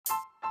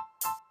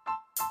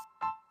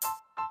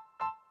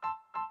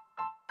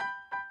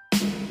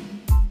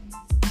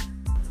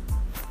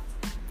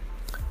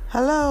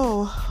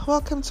Hello,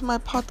 welcome to my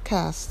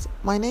podcast.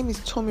 My name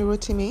is Tomi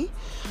Rotimi.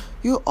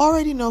 You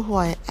already know who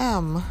I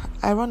am.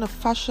 I run a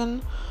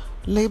fashion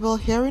label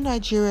here in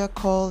Nigeria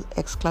called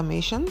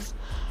Exclamations.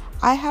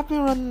 I have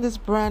been running this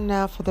brand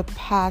now for the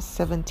past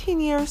 17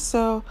 years,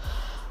 so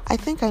I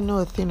think I know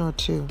a thing or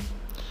two.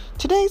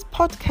 Today's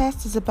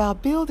podcast is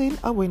about building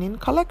a winning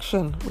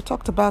collection. We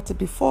talked about it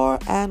before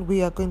and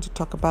we are going to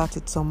talk about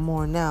it some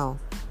more now.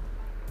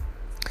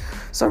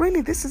 So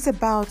really this is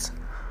about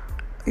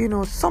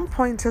some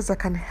pointers that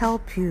can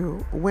help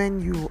you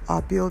when you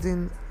are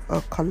building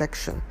a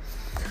collection.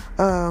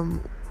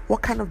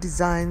 What kind of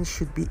designs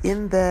should be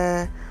in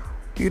there?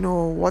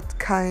 What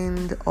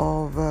kind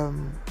of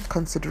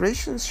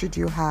considerations should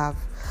you have?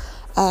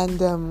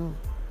 And,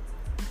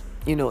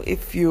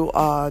 if you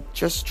are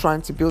just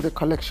trying to build a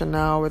collection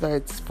now, whether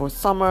it's for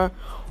summer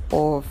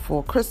or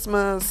for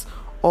Christmas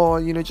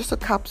or, just a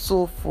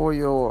capsule for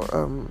your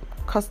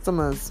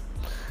customers,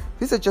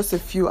 these are just a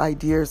few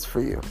ideas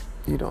for you.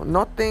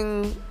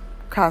 Nothing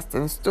cast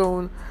in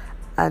stone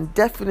and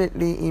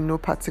definitely in no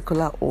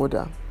particular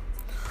order.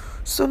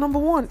 So number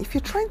one, if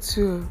you're trying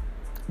to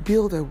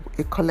build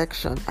a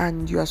collection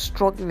and you are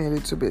struggling a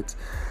little bit,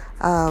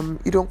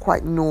 you don't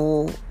quite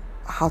know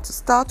how to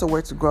start or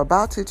where to go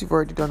about it. You've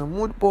already done a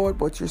mood board,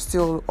 but you're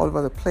still all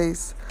over the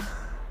place.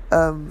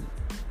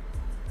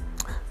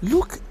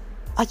 Look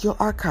at your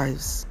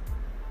archives.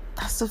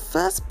 That's the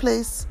first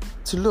place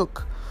to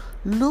look.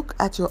 Look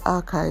at your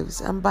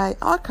archives, and by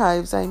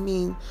archives I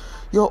mean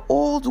your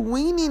old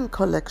winning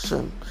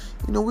collection.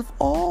 We've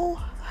all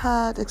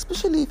had,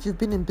 especially if you've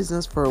been in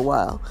business for a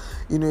while,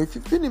 if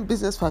you've been in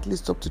business for at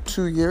least up to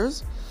 2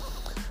 years,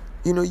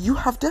 you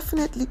have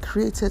definitely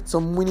created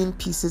some winning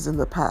pieces in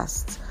the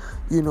past.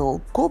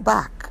 Go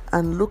back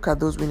and look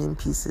at those winning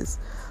pieces.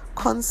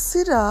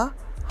 Consider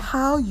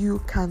how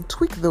you can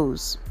tweak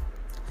those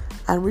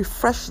and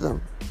refresh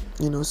them.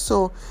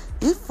 So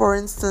if, for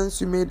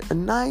instance, you made a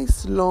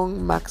nice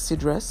long maxi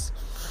dress,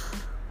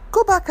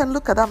 go back and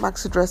look at that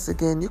maxi dress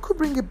again. You could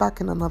bring it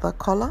back in another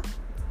color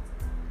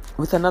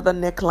with another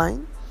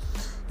neckline.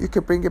 You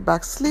could bring it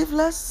back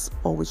sleeveless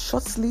or with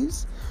short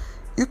sleeves.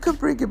 You can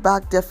bring it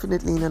back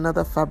definitely in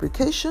another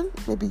fabrication.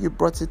 Maybe you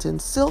brought it in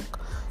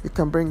silk. You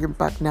can bring it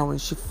back now in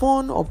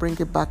chiffon or bring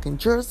it back in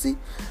jersey.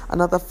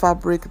 Another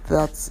fabric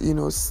that,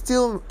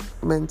 still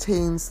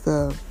maintains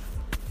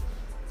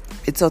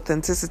its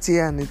authenticity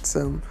and its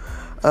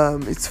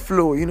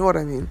flow. You know what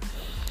I mean?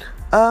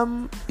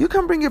 You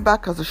can bring it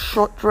back as a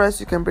short dress.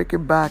 You can bring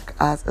it back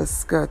as a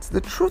skirt.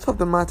 The truth of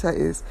the matter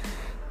is,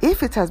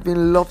 if it has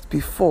been loved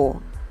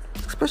before,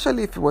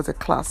 especially if it was a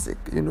classic,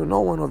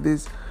 not one of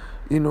these,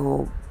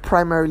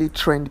 primarily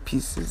trend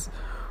pieces,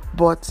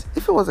 but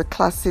if it was a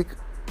classic,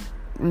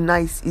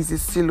 nice, easy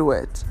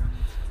silhouette,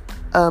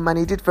 and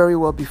it did very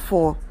well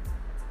before,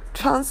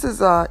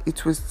 chances are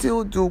it will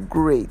still do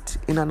great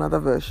in another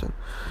version.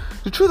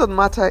 The truth of the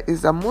matter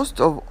is that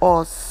most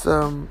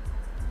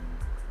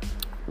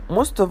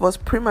of us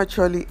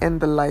prematurely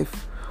end the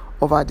life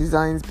of our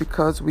designs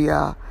because we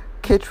are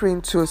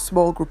catering to a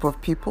small group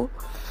of people.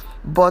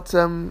 But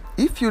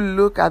if you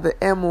look at the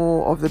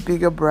MO of the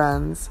bigger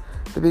brands,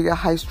 the bigger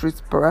high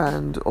street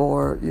brand,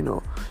 or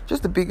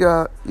just the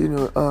bigger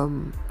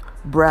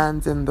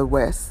brands in the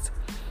West,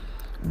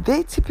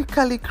 they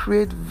typically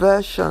create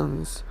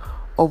versions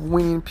of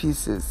winning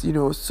pieces.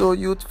 So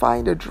you'd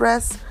find a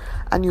dress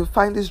and you'll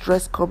find this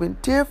dress come in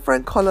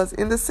different colors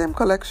in the same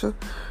collection.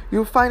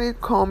 You'll find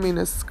it come in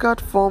a skirt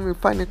form. You'll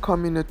find it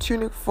come in a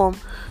tunic form.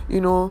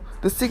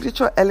 The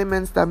signature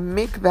elements that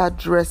make that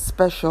dress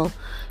special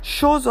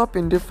shows up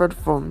in different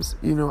forms,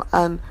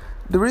 and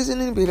the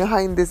reasoning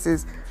behind this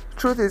is,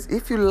 truth is,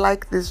 if you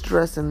like this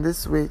dress in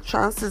this way,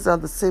 chances are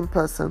the same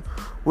person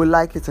will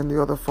like it in the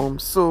other form.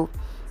 So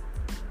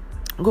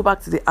go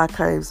back to the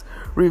archives,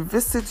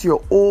 revisit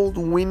your old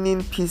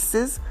winning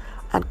pieces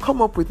and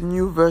come up with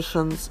new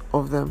versions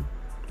of them.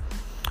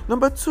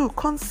 Number 2,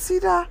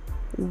 consider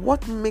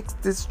what makes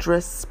this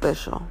dress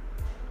special.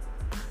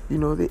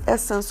 The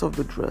essence of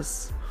the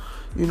dress,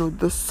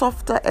 the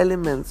softer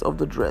elements of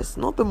the dress,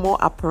 not the more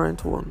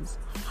apparent ones.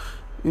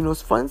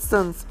 For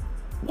instance,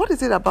 what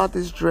is it about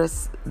this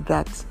dress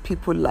that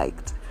people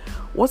liked?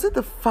 Was it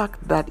the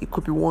fact that it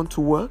could be worn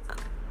to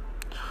work?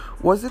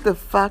 Was it the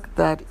fact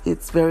that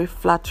it's very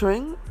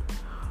flattering?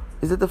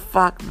 Is it the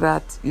fact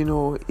that,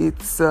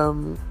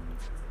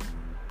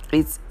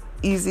 it's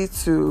easy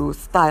to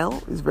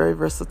style, it's very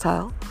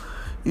versatile?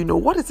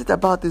 What is it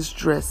about this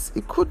dress?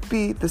 It could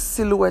be the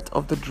silhouette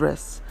of the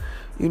dress.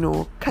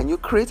 Can you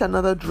create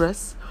another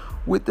dress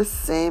with the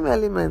same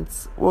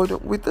elements, or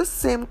with the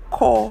same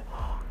core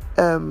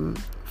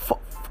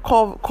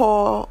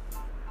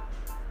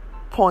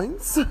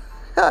points?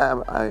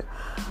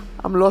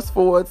 I'm lost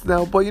for words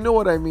now, but you know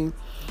what I mean.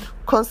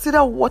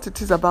 Consider what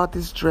it is about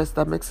this dress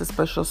that makes it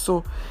special.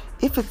 So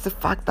if it's the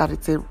fact that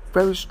it's a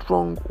very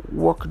strong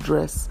work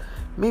dress,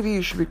 maybe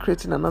you should be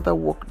creating another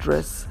work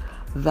dress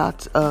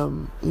that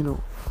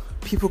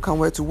people can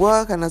wear to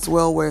work and as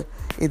well wear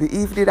in the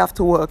evening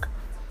after work.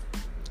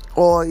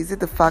 Or is it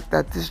the fact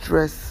that this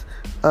dress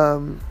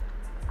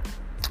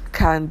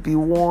can be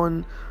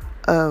worn,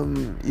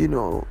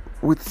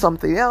 with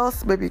something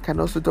else. Maybe it can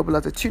also double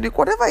as a tunic.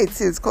 Whatever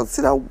it is,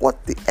 consider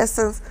what the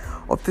essence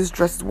of this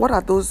dress is. What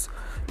are those,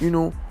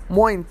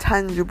 more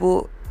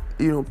intangible,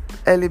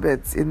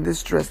 elements in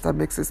this dress that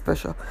makes it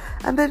special?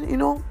 And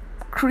then,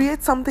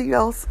 create something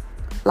else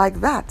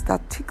like that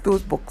tick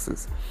those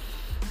boxes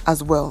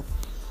as well.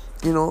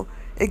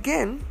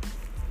 Again,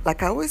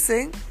 like I always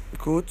say,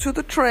 go to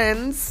the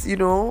trends.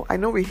 I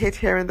know we hate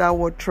hearing that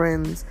word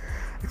trends,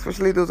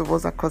 especially those of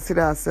us that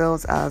consider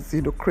ourselves as,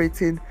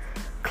 creating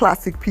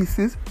classic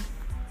pieces.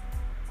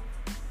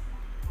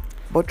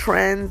 But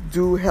trends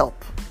do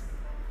help.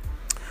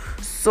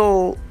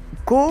 So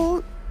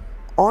go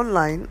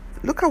online,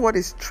 look at what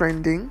is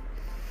trending.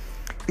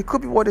 It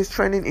could be what is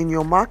trending in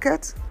your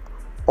market,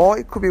 or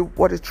it could be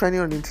what is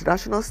trending on the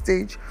international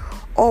stage,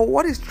 or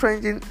what is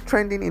trending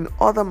in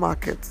other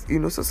markets.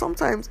 So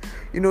sometimes,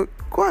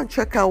 go and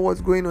check out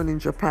what's going on in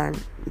Japan.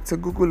 It's a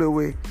Google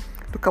away.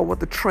 Look at what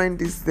the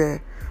trend is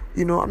there.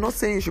 I'm not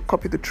saying you should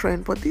copy the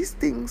trend, but these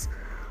things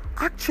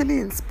actually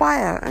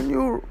inspire, and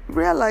you'll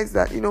realize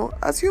that,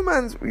 as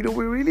humans, we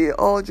really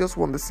all just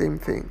want the same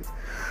things.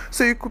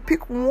 So you could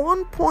pick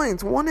one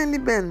point, one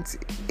element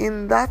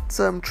in that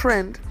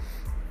trend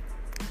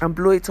and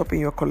blow it up in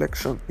your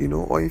collection,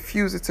 or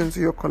infuse it into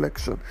your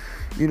collection.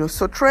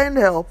 So trend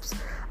helps.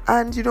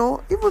 And,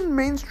 even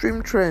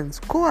mainstream trends,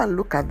 go and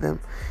look at them.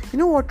 You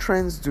know what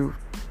trends do?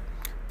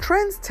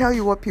 Trends tell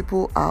you what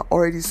people are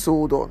already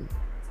sold on.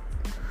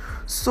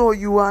 So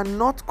you are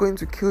not going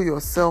to kill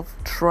yourself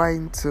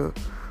trying to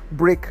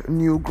break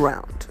new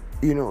ground.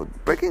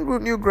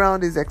 Breaking new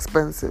ground is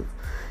expensive.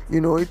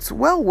 It's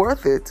well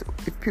worth it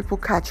if people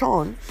catch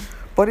on,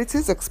 but it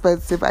is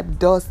expensive and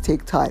does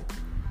take time.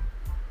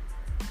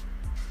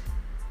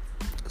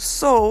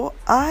 So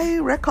I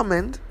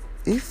recommend,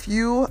 if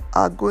you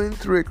are going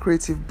through a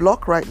creative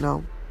block right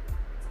now,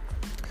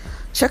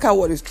 check out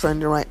what is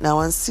trending right now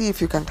and see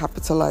if you can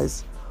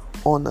capitalize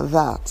on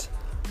that.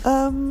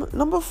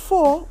 Number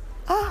 4,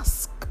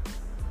 ask.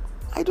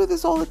 I do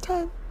this all the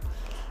time.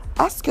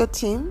 Ask your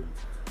team,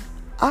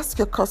 ask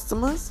your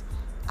customers,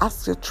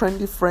 ask your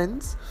trendy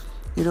friends,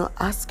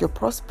 ask your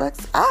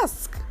prospects.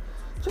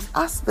 Just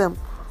ask them,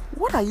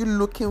 what are you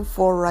looking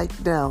for right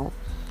now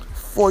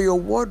for your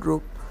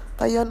wardrobe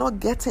that you're not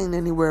getting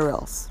anywhere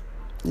else?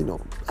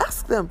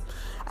 Ask them.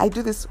 I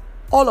do this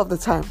all of the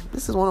time.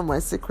 This is one of my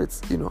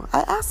secrets.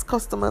 I ask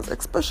customers,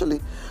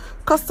 especially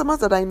customers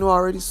that I know are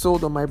already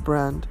sold on my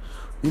brand,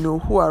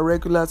 who are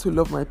regulars, who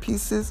love my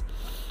pieces.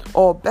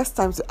 Or best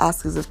time to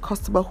ask is a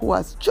customer who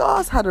has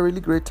just had a really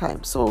great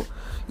time. So,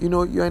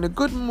 you're in a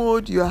good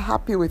mood, you're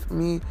happy with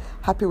me,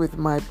 happy with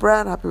my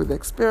brand, happy with the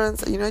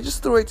experience. I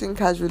just throw it in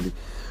casually.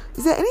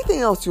 Is there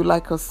anything else you'd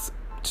like us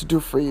to do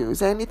for you? Is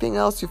there anything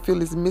else you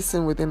feel is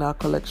missing within our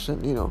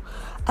collection?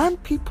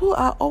 And people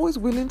are always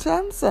willing to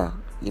answer,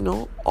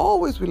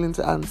 always willing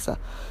to answer.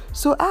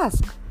 So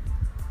ask.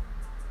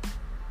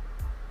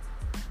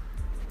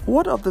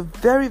 One of the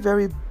very,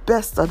 very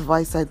best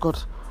advice I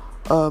got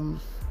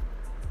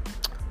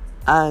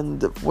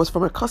and was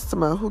from a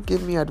customer who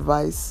gave me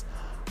advice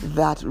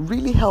that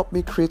really helped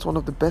me create one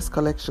of the best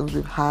collections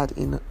we've had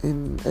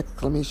in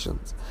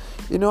exclamations.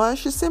 And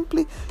she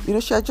simply,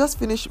 she had just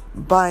finished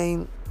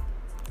buying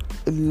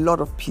a lot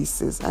of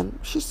pieces, and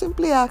she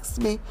simply asked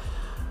me,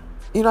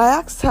 I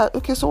asked her,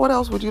 okay, so what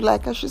else would you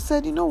like? And she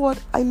said, you know what,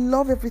 I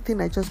love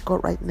everything I just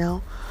got right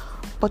now,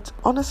 but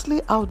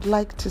honestly, I would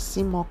like to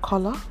see more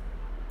color.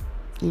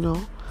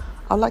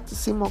 I'd like to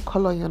see more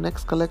color in your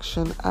next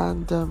collection,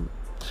 and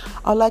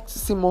I'd like to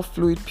see more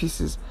fluid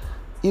pieces.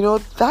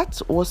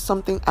 That was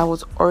something I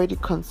was already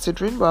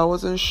considering, but I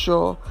wasn't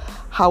sure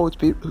how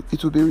it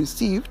would be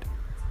received.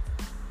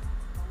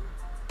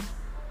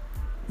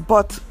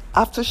 But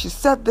after she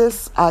said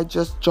this, I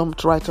just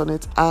jumped right on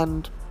it,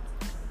 and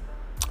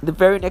the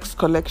very next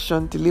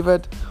collection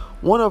delivered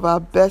one of our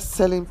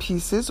best-selling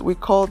pieces. We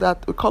called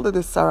it the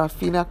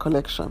Sarafina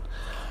collection,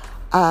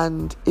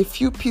 and a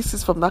few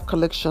pieces from that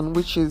collection,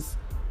 which is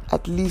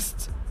at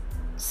least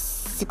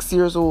 6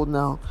 years old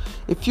now,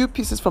 a few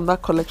pieces from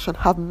that collection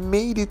have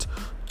made it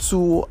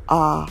to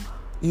our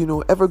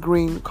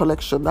evergreen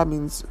collection. That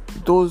means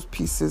those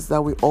pieces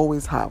that we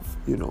always have.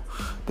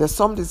 There's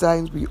some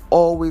designs we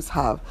always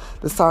have.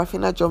 The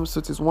Sarafina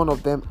jumpsuit is one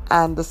of them,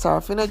 and the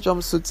Sarafina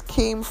jumpsuit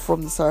came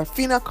from the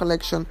Sarafina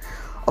collection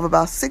of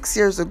about 6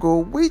 years ago,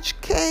 which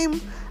came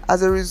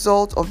as a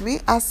result of me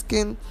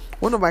asking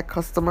one of my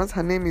customers,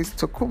 her name is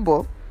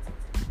Tokumbo,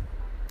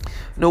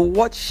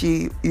 what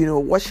she,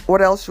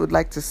 what else she would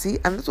like to see.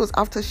 And this was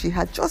after she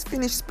had just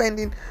finished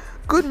spending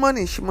good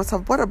money. She must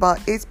have bought about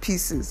 8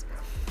 pieces,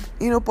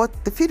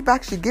 but the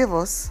feedback she gave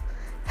us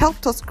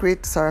helped us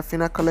create the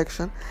Sarafina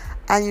collection.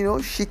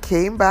 And, she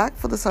came back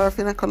for the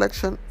Sarafina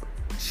collection.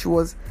 She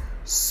was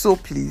so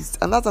pleased.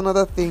 And that's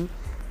another thing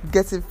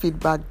getting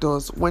feedback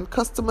does. When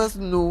customers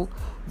know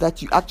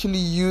that you actually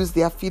use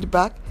their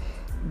feedback,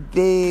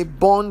 they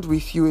bond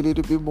with you a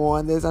little bit more,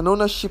 and there's an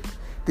ownership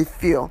they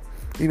feel,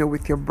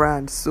 with your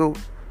brand. So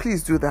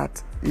please do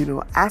that.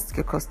 Ask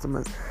your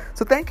customers.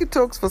 So thank you,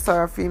 Tokes, for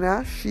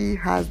Sarafina. She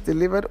has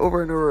delivered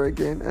over and over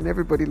again, and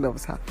everybody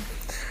loves her.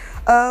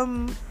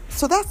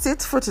 So that's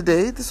it for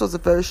today. This was a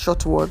very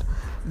short one.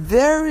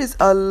 There is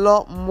a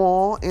lot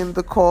more in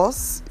the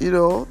course.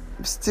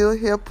 Still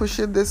here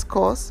pushing this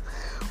course.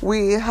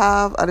 We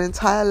have an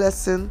entire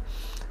lesson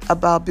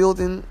about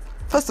building.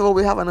 First of all,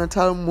 we have an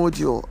entire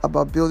module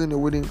about building a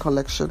winning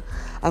collection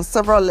and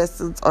several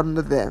lessons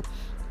under there,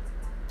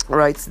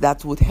 right,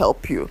 that would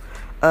help you.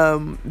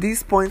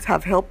 These points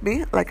have helped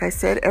me. Like I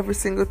said, every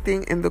single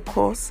thing in the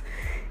course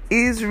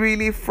is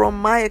really from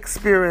my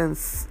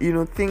experience,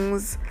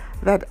 things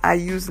that I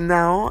use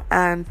now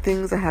and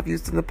things I have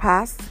used in the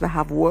past that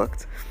have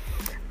worked.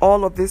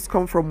 All of this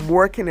come from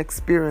working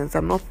experience.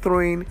 I'm not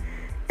throwing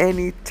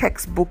any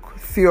textbook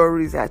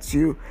theories at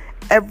you.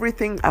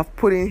 Everything I've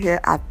put in here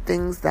are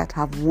things that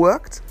have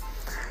worked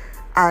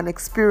and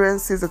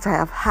experiences that I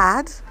have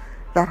had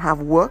that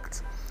have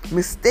worked,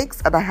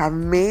 mistakes that I have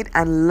made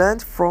and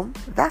learned from.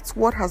 That's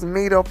what has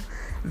made up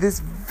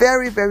this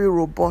very, very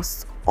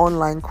robust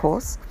online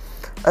course.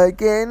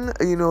 Again,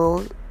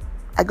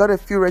 I got a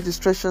few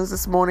registrations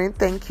this morning.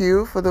 Thank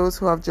you for those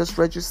who have just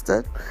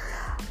registered.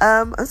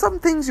 And some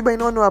things you may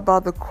not know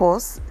about the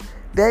course.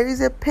 There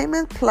is a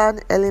payment plan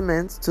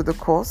element to the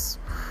course,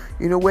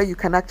 where you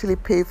can actually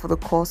pay for the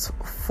course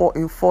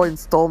in 4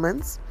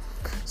 installments.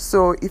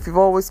 So if you've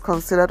always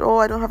considered,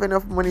 I don't have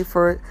enough money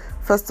for it,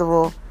 first of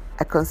all,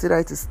 I consider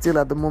it is still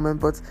at the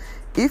moment. But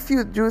if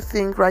you do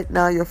think right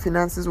now your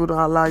finances wouldn't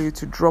allow you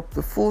to drop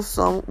the full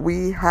sum,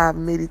 we have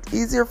made it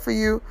easier for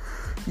you.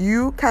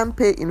 You can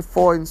pay in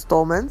 4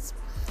 installments.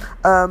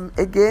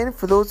 Again,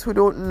 for those who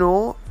don't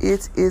know,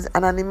 it is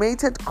an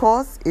animated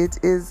course. It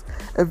is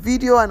a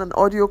video and an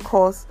audio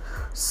course.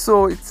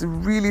 So it's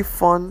really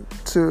fun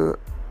to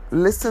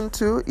listen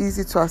to,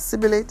 easy to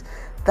assimilate.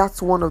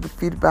 That's one of the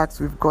feedbacks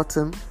we've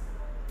gotten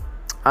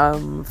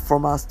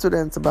from our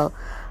students about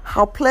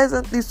how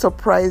pleasantly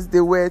surprised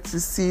they were to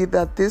see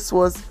that this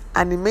was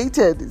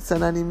animated. It's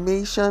an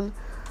animation.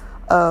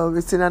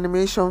 It's in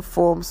animation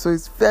form, so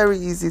it's very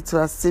easy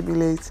to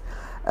assimilate.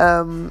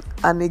 And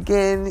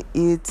again,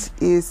 it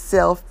is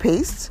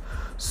self-paced,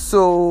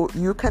 so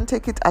you can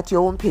take it at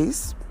your own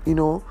pace.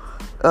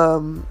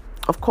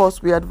 Of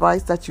course, we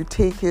advise that you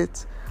take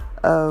it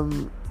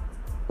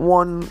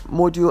one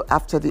module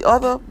after the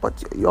other,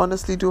 but you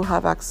honestly do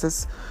have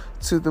access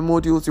to the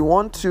modules you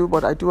want to.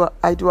 But I do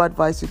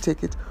advise you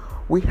take it.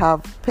 We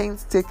have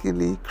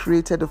painstakingly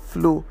created a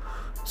flow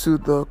to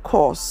the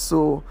course,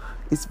 so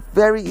it's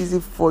very easy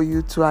for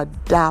you to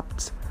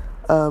adapt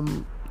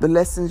the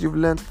lessons you've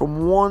learned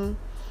from one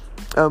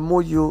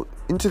module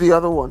into the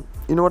other one.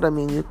 You know what I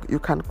mean? You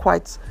can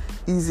quite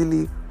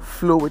easily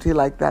flow with it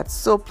like that.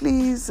 So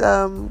please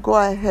go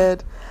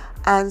ahead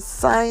and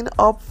sign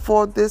up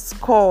for this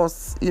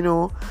course.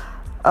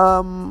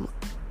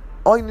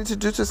 All you need to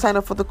do to sign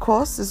up for the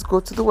course is go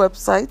to the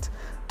website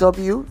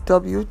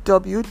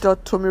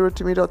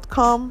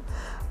www.tomirotimi.com,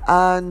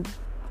 and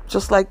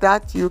just like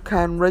that, you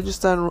can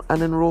register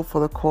and enroll for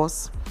the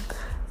course.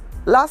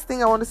 Last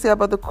thing I want to say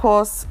about the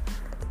course,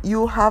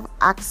 you have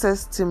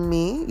access to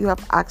me. You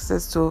have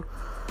access to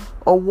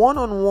a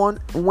one-on-one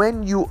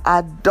when you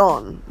are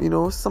done.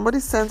 Somebody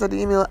sent an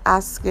email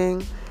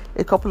asking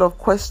a couple of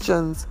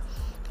questions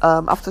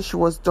after she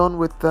was done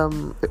with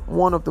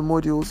one of the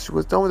modules. She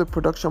was done with the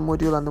production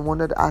module and they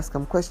wanted to ask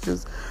them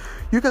questions.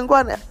 You can go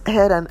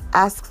ahead and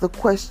ask the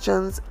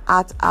questions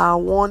at our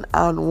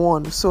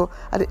one-on-one. So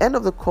at the end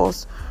of the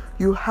course,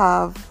 you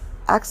have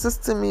access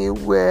to me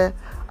where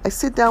I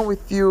sit down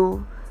with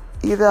you,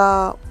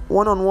 either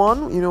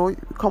one-on-one, you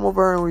come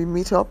over and we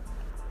meet up,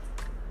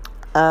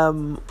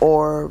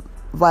 or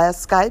via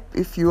Skype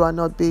if you are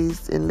not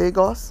based in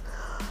Lagos,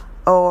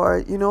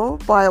 or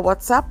by a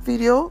WhatsApp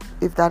video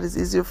if that is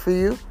easier for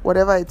you.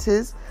 Whatever it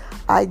is,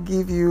 I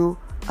give you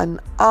an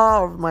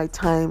hour of my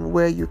time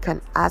where you can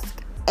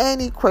ask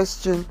any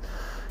question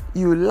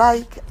you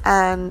like,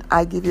 and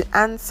I give you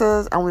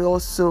answers, and we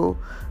also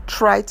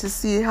try to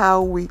see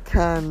how we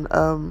can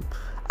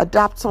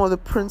adapt some of the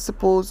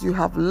principles you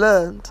have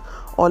learned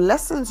or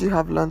lessons you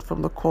have learned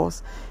from the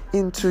course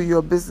into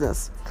your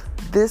business.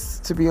 This,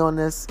 to be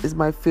honest, is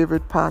my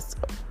favorite part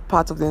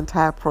of the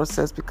entire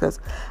process, because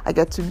I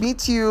get to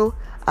meet you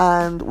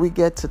and we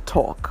get to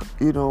talk,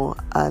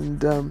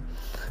 and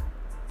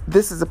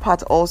this is the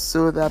part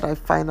also that I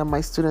find that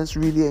my students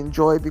really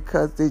enjoy,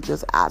 because they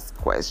just ask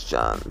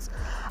questions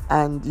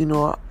and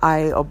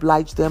I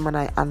oblige them and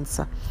I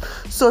answer.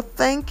 So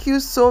thank you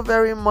so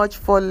very much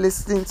for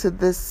listening to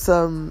this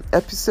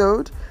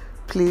episode.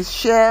 Please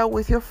share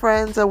with your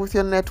friends and with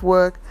your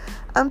network,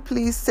 and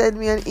please send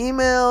me an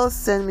email,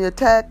 send me a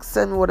text,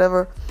 and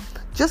whatever.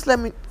 Just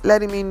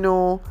letting me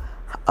know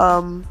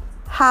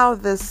how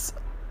this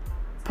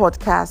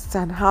podcast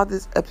and how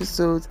these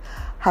episodes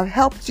have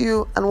helped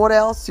you, and what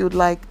else you'd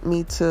like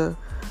me to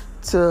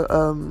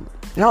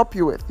help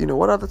you with.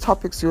 What other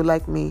topics you'd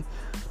like me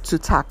to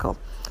tackle.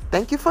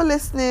 Thank you for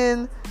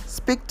listening.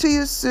 Speak to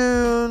you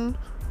soon.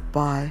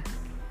 Bye.